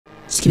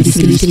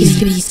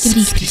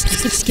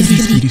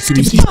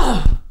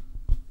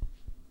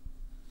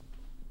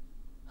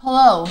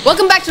Hello.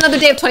 Welcome back to another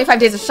day of 25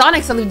 Days of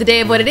Shonyx. I'll leave the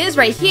day of what it is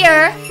right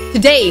here.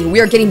 Today,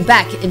 we are getting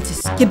back into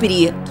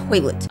Skibidi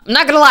toilet. I'm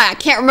not gonna lie, I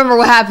can't remember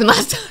what happened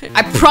last time.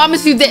 I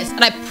promise you this,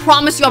 and I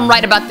promise you I'm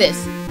right about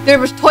this. There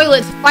was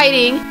toilets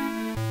fighting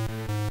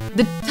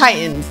the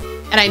Titans,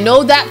 and I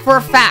know that for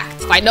a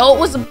fact. I know it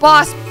was a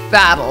boss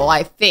battle,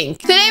 I think.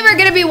 Today, we're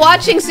gonna be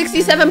watching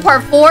 67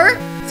 Part 4,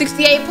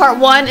 68 Part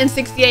 1, and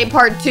 68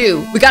 Part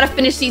 2. We gotta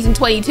finish Season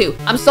 22.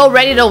 I'm so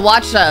ready to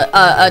watch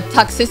a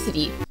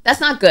toxicity.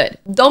 That's not good.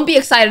 Don't be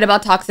excited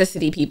about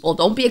toxicity, people.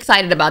 Don't be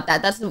excited about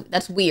that.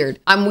 That's weird.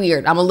 I'm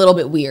weird. I'm a little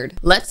bit weird.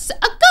 Let's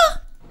go.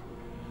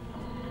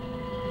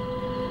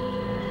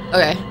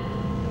 Okay.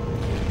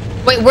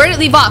 Wait, where did it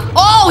leave off?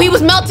 Oh, he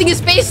was melting his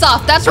face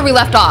off. That's where we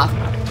left off.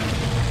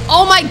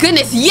 Oh my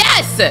goodness,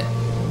 yes!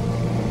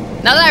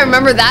 Now that I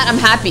remember that, I'm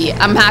happy.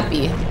 I'm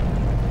happy.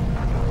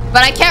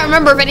 But I can't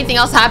remember if anything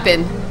else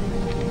happened.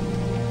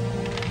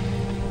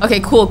 Okay,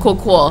 cool, cool,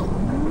 cool.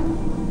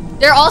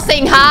 They're all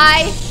saying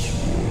hi.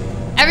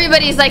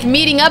 Everybody's like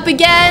meeting up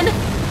again.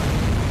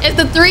 It's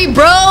the three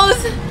bros.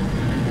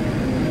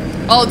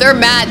 Oh, they're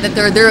mad that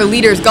their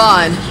leader's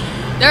gone.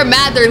 They're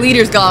mad their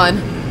leader's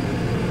gone.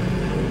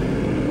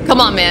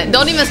 Come on, man.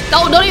 Don't even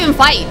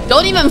fight.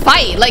 Don't even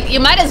fight. Like, you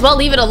might as well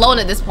leave it alone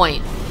at this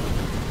point.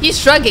 He's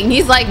shrugging.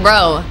 He's like,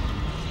 bro,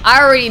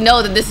 I already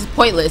know that this is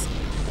pointless.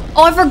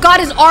 Oh, I forgot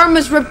his arm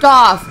was ripped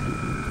off.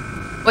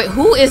 Wait,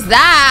 who is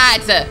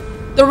that?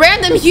 The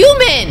random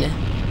human.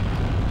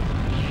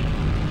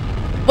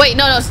 Wait,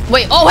 no,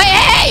 wait. Oh,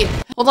 hey!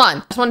 Hold on. I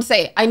just want to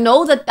say, I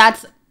know that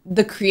that's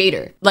the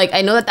creator. Like,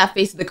 I know that that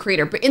face is the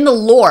creator. But in the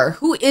lore,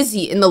 who is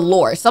he in the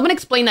lore? Someone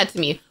explain that to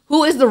me.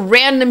 Who is the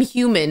random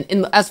human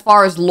in as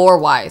far as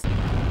lore-wise?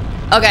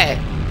 Okay.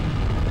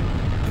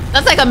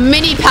 That's like a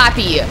mini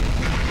pappy.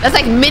 That's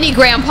like mini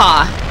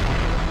grandpa.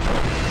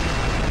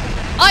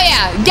 Oh,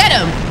 yeah. Get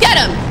him. Get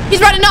him.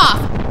 He's running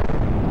off.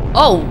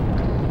 Oh.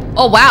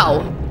 Oh,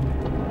 wow.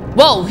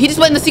 Whoa, he just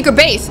went in the secret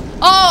base.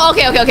 Oh,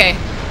 okay, okay, okay.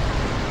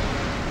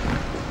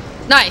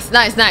 Nice,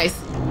 nice, nice.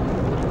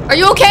 Are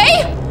you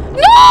okay?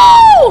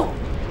 No!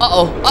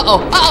 Uh-oh,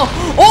 uh-oh,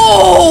 uh-oh.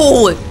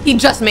 Oh! He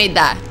just made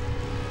that.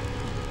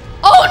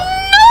 Oh,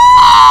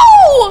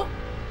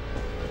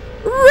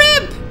 no!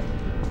 Rip!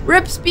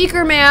 Rip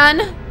speaker,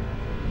 man.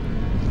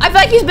 I feel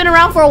like he's been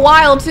around for a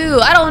while, too.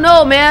 I don't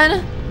know,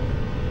 man.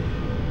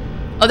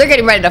 Oh, they're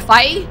getting ready to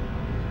fight?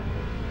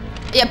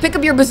 Yeah, pick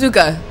up your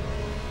bazooka.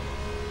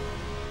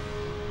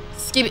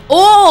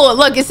 Oh,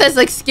 look, it says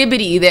like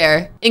Skibidi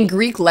there in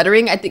Greek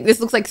lettering. I think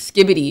this looks like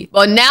Skibidi.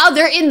 Well, now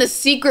they're in the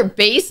secret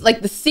base,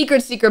 like the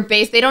secret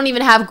base. They don't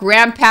even have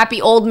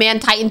Grandpappy Old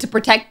Man Titan to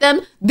protect them.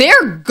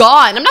 They're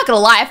gone. I'm not gonna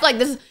lie. I feel like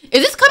is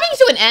this coming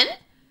to an end?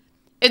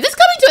 Is this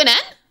coming to an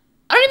end?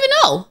 I don't even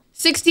know.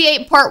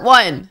 68 Part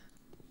 1.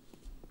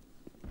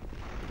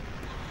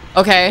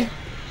 Okay.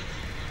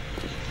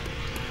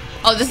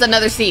 Oh, this is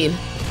another scene.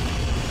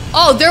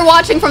 Oh, they're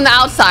watching from the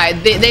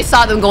outside. They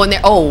saw them go in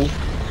there. Oh.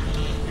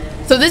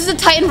 So this is a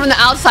Titan from the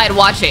outside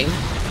watching.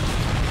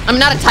 I'm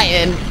not a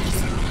Titan.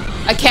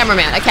 A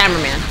cameraman. A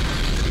cameraman.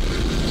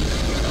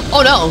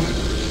 Oh, no.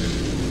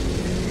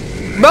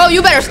 Bro,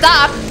 you better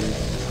stop.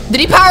 Did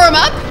he power him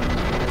up?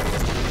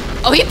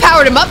 Oh, he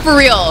powered him up for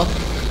real.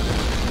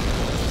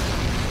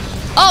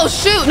 Oh,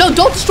 shoot. No,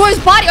 don't destroy his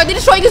body. Are they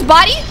destroying his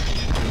body?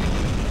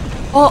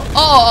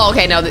 Oh,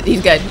 okay. No,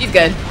 he's good. He's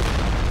good.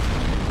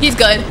 He's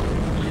good.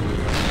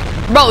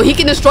 Bro, he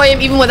can destroy him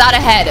even without a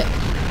head.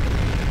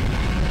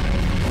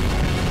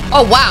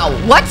 Oh, wow.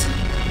 What?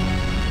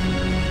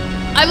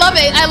 I love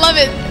it. I love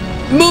it.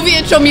 Movie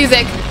intro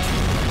music.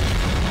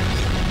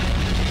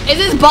 Is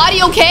his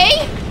body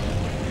okay?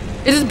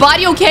 Is his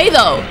body okay,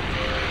 though?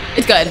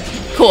 It's good.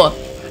 Cool.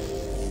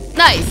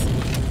 Nice.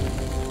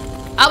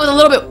 I was a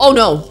little bit... Oh,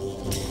 no.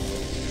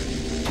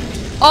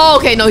 Oh,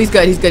 okay. No, he's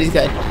good. He's good. He's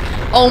good.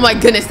 Oh, my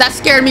goodness. That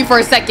scared me for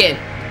a second.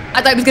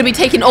 I thought he was going to be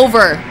taken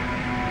over.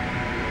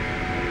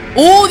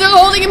 Oh, they're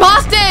holding him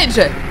hostage.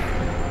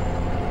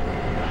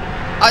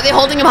 Are they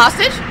holding him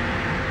hostage?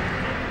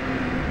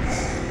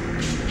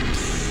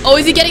 Oh,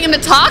 is he getting him to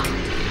talk?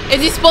 Is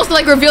he supposed to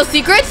like reveal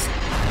secrets?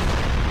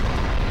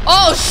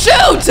 Oh,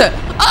 shoot!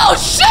 Oh,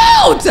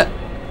 shoot!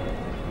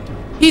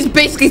 He's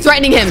basically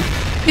threatening him.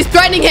 He's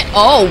threatening him.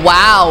 Oh,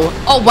 wow.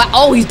 Oh, wow.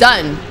 Oh, he's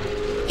done.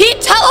 He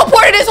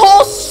teleported his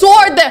whole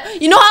sword there.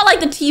 You know how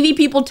like the TV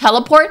people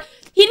teleport?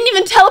 He didn't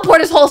even teleport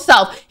his whole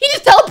self. He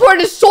just teleported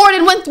his sword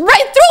and went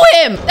right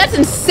through him. That's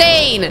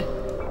insane.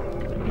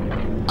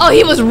 Oh,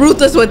 he was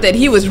ruthless with it.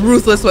 He was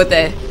ruthless with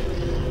it.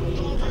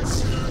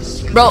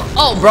 Bro,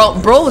 oh,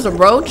 bro was a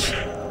roach?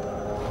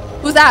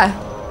 Who's that?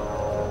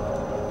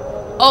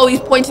 Oh, he's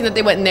pointing that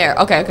they went in there.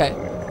 Okay, okay.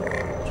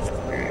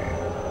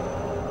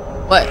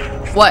 What?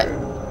 What?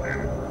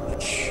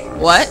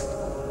 What?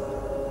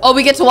 Oh,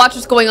 we get to watch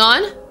what's going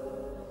on?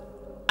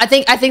 I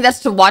think that's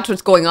to watch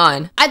what's going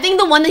on. I think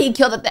the one that he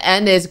killed at the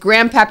end is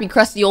Grandpappy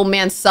Crusty Old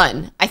Man's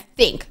son. I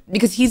think.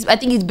 Because I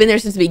think he's been there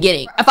since the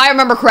beginning. If I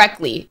remember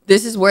correctly,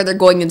 this is where they're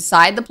going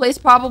inside the place,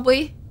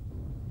 probably.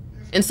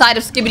 Inside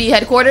of Skibidi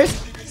headquarters.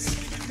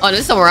 Oh,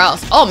 this is somewhere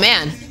else. Oh,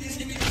 man.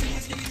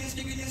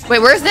 Wait,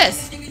 where's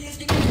this?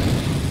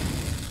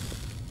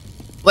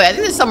 Wait, I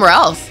think this is somewhere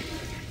else.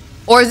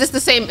 Or is this the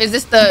same? Is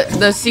this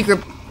the secret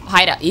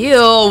hideout? Ew.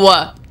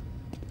 Oh,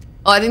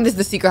 I think this is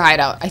the secret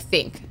hideout. I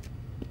think.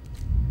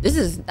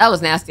 That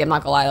was nasty. I'm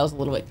not gonna lie. That was a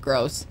little bit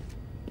gross.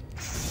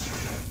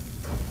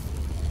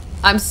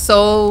 I'm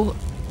so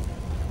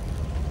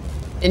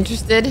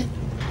interested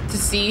to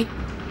see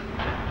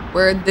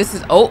where this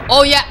is.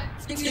 Oh yeah.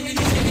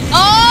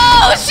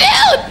 Oh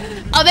shoot!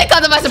 Oh, they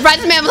caught him by surprise.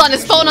 This man was on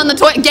his phone on the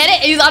toilet. Get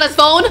it? He's on his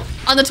phone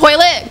on the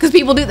toilet because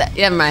people do that.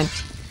 Yeah, never mind.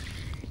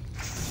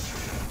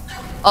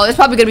 Oh, there's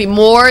probably gonna be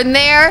more in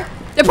there.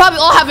 They're probably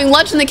all having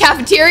lunch in the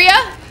cafeteria.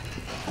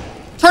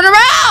 Turn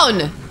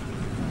around!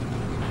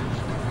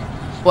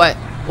 What?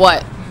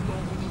 What?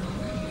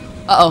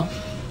 Uh-oh.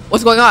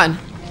 What's going on?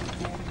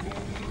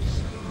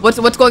 What's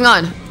going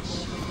on?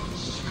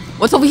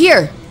 What's over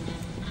here?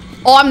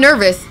 Oh, I'm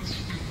nervous.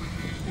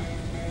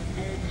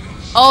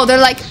 Oh, they're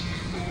like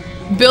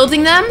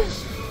building them?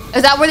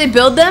 Is that where they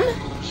build them?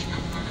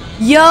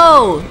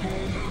 Yo!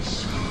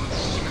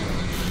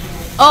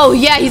 Oh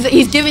yeah,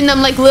 he's giving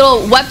them like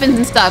little weapons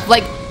and stuff,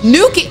 like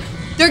nuke.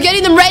 They're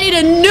getting them ready to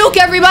nuke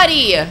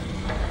everybody.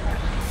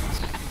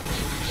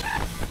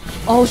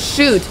 Oh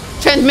shoot!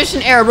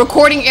 Transmission error,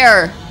 recording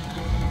error.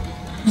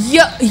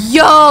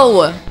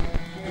 Yo.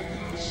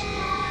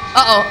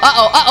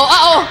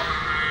 Uh-oh.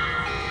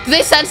 Do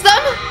they sense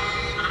them?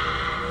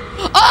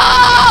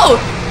 Oh!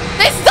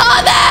 They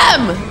saw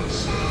them!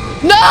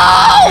 No!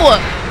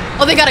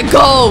 Oh, they gotta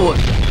go.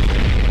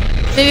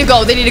 They need to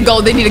go. They need to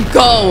go. They need to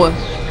go.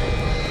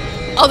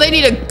 Oh, they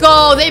need to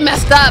go. They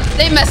messed up.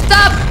 They messed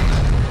up.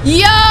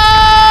 Yo!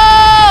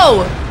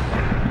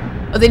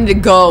 Oh, they need to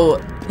go.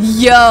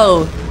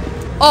 Yo.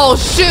 Oh,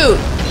 shoot.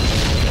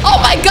 Oh,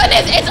 my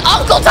goodness. It's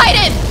Uncle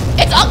Titan.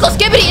 It's Uncle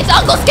Skibidi. It's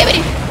Uncle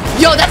Skibidi.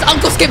 Yo, that's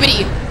Uncle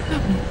Skibidi.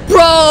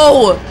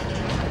 Bro.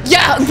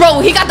 Yeah, bro.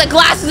 He got the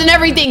glasses and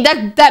everything.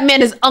 That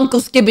man is Uncle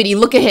Skibidi.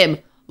 Look at him.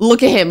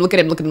 Look at him. Look at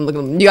him. Look at him. Look at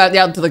him. You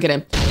have to look at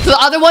him. So the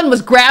other one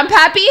was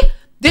Grandpappy.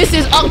 This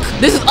is Unc.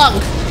 This is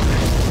Unc.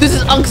 This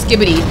is Unc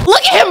Skibidi.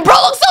 Look at him, bro.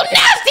 Looks so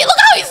nasty. Look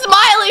how he's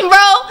smiling,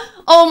 bro.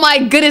 Oh my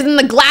goodness. And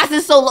the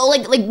glasses so low.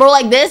 Like bro,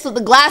 like this with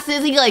the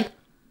glasses. He like.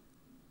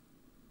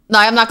 No,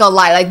 I'm not gonna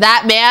lie. Like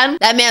that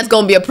man's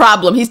gonna be a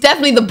problem. He's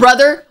definitely the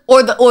brother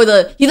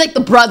he's like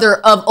the brother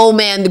of old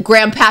man, the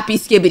Grandpappy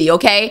Skibidi,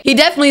 okay? He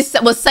definitely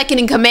was second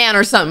in command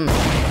or something.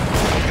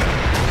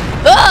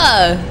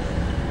 Ugh.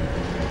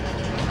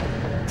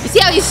 You see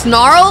how he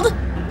snarled?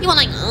 He went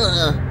like,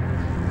 ugh.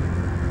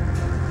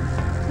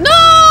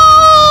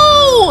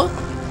 No!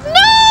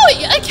 No!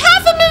 Like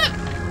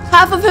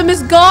half of him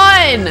is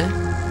gone.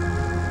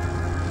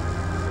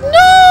 No!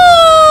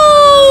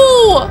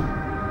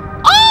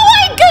 Oh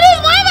my goodness,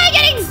 why am I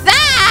getting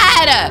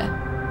sad?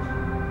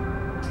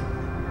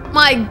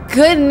 My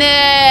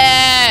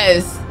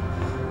goodness.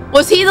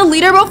 Was he the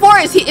leader before?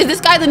 Is this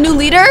guy the new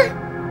leader?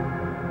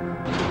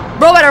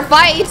 Bro better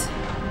fight.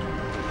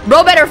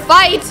 Bro better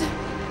fight.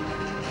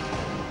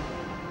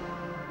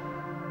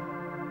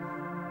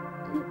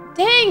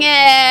 Dang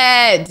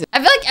it. I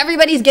feel like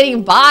everybody's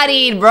getting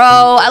bodied,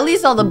 bro. At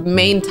least all the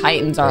main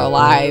titans are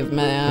alive,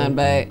 man.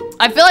 But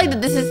I feel like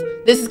that this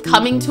is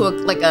coming to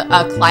a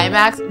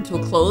climax, to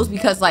a close,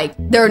 because like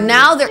they're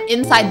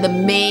inside the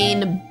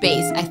main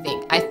base. I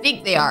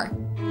think they are.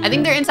 I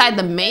think they're inside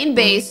the main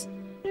base,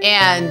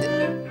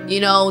 and you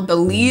know the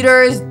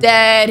leader is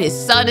dead. His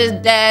son is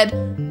dead.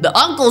 The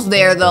uncle's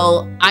there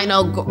though. I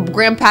know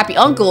Grandpappy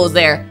Uncle is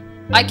there.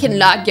 I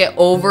cannot get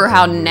over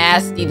how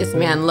nasty this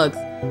man looks.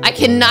 I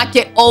cannot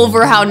get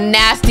over how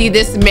nasty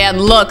this man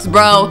looks,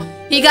 bro.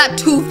 He got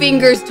 2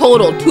 fingers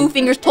total. 2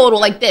 fingers total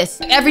like this.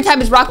 Every time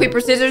it's rock,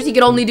 paper, scissors, he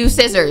can only do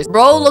scissors.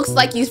 Bro looks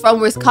like he's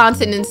from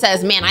Wisconsin and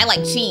says, man, I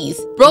like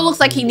cheese. Bro looks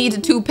like he needs a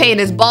toupee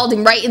and is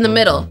balding right in the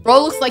middle.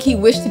 Bro looks like he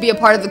wished to be a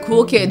part of the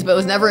cool kids, but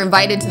was never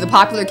invited to the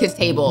popular kids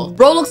table.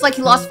 Bro looks like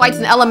he lost fights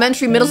in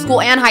elementary, middle school,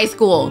 and high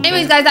school.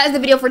 Anyways, guys, that is the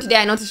video for today.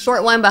 I know it's a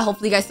short one, but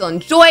hopefully you guys still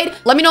enjoyed.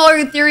 Let me know all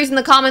your theories in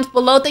the comments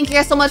below. Thank you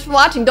guys so much for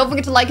watching. Don't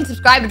forget to like and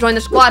subscribe to join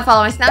the squad.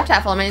 Follow my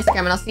Snapchat, follow my Instagram,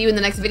 and I'll see you in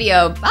the next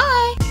video.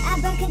 Bye.